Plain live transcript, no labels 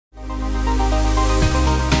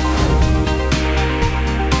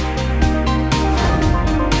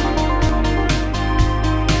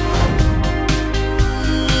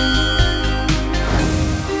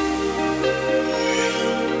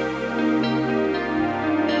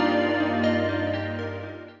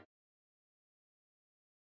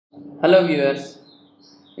Hello viewers,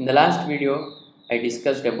 in the last video I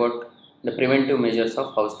discussed about the preventive measures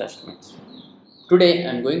of house dust mites. Today I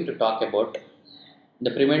am going to talk about the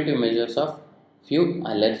preventive measures of few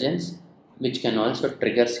allergens which can also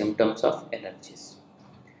trigger symptoms of allergies.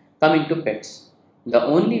 Coming to pets, the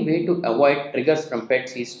only way to avoid triggers from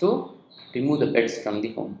pets is to remove the pets from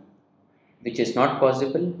the home, which is not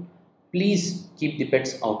possible. Please keep the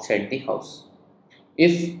pets outside the house.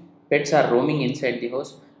 If pets are roaming inside the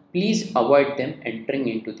house, please avoid them entering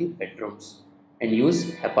into the bedrooms and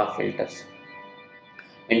use HEPA filters.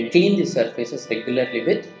 And clean the surfaces regularly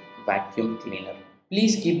with vacuum cleaner.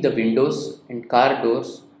 Please keep the windows and car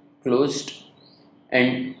doors closed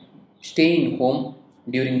and stay in home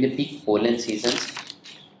during the peak pollen seasons,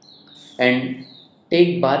 and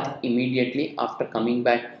take bath immediately after coming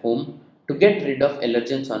back home to get rid of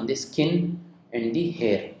allergens on the skin and the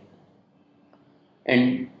hair.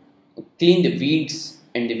 And clean the weeds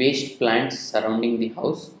and the waste plants surrounding the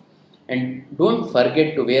house, and don't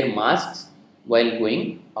forget to wear masks while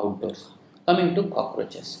going outdoors. Coming to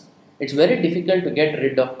cockroaches, it's very difficult to get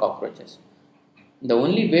rid of cockroaches. The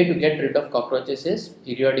only way to get rid of cockroaches is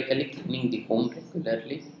periodically cleaning the home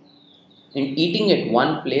regularly and eating at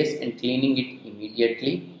one place and cleaning it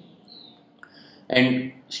immediately,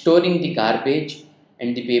 and storing the garbage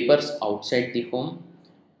and the papers outside the home,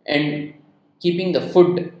 and keeping the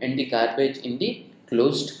food and the garbage in the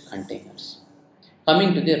closed containers.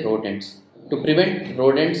 Coming to the rodents, to prevent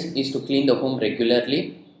rodents is to clean the home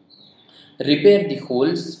regularly, repair the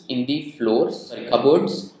holes in the floors,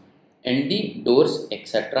 cupboards and the doors,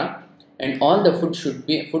 etc. And all the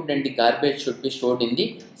food and the garbage should be stored in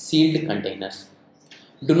the sealed containers.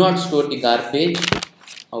 Do not store the garbage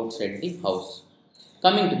outside the house.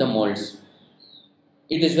 Coming to the molds,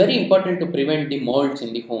 it is very important to prevent the molds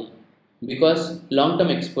in the home because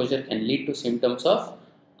long-term exposure can lead to symptoms of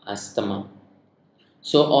asthma.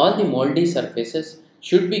 So all the moldy surfaces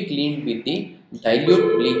should be cleaned with the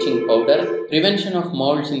dilute bleaching powder. Prevention of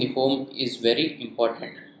molds in the home is very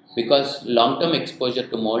important because long-term exposure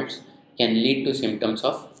to molds can lead to symptoms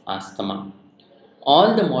of asthma.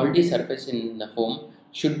 All the moldy surface in the home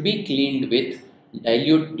should be cleaned with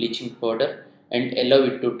dilute bleaching powder and allow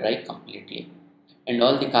it to dry completely. And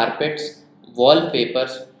all the carpets,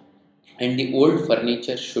 wallpapers and the old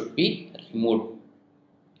furniture should be removed.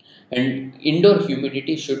 And indoor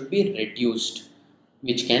humidity should be reduced,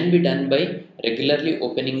 which can be done by regularly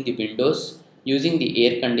opening the windows, using the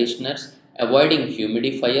air conditioners, avoiding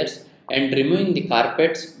humidifiers, and removing the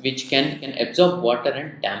carpets which can absorb water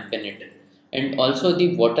and dampen it. And also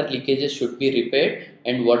the water leakages should be repaired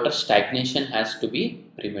and water stagnation has to be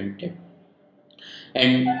prevented.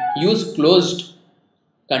 And use closed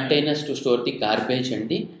containers to store the garbage and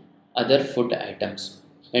the other food items.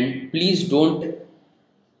 And please don't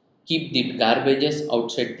keep the garbages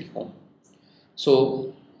outside the home.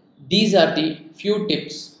 So these are the few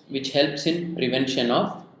tips which helps in prevention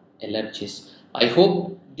of allergies. I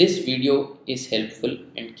hope this video is helpful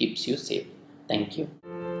and keeps you safe. Thank you.